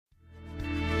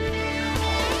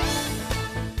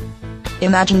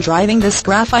Imagine driving this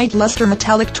graphite luster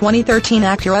metallic 2013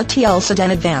 Acura TL Sedan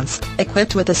Advance,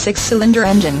 equipped with a 6-cylinder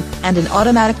engine and an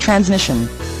automatic transmission.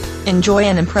 Enjoy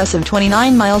an impressive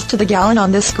 29 miles to the gallon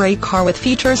on this great car with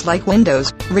features like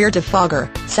windows, rear defogger,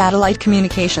 satellite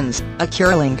communications,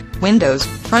 Acura Link, windows,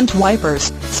 front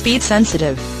wipers,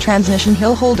 speed-sensitive, transmission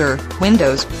hill holder,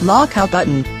 windows, lockout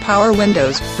button, power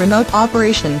windows, remote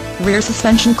operation, rear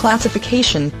suspension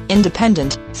classification,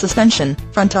 independent, suspension,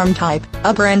 front arm type,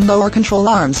 upper and lower control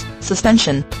arms,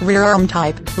 suspension, rear arm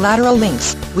type, lateral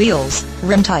links, wheels,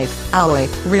 rim type, alloy,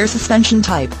 rear suspension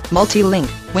type, multi-link,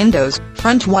 windows,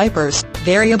 front wipers,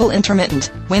 variable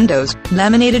intermittent, windows,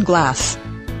 laminated glass,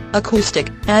 acoustic,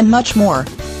 and much more.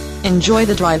 Enjoy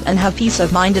the drive and have peace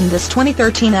of mind in this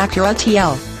 2013 Acura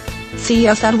TL. See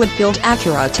us at Woodfield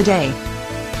Acura today.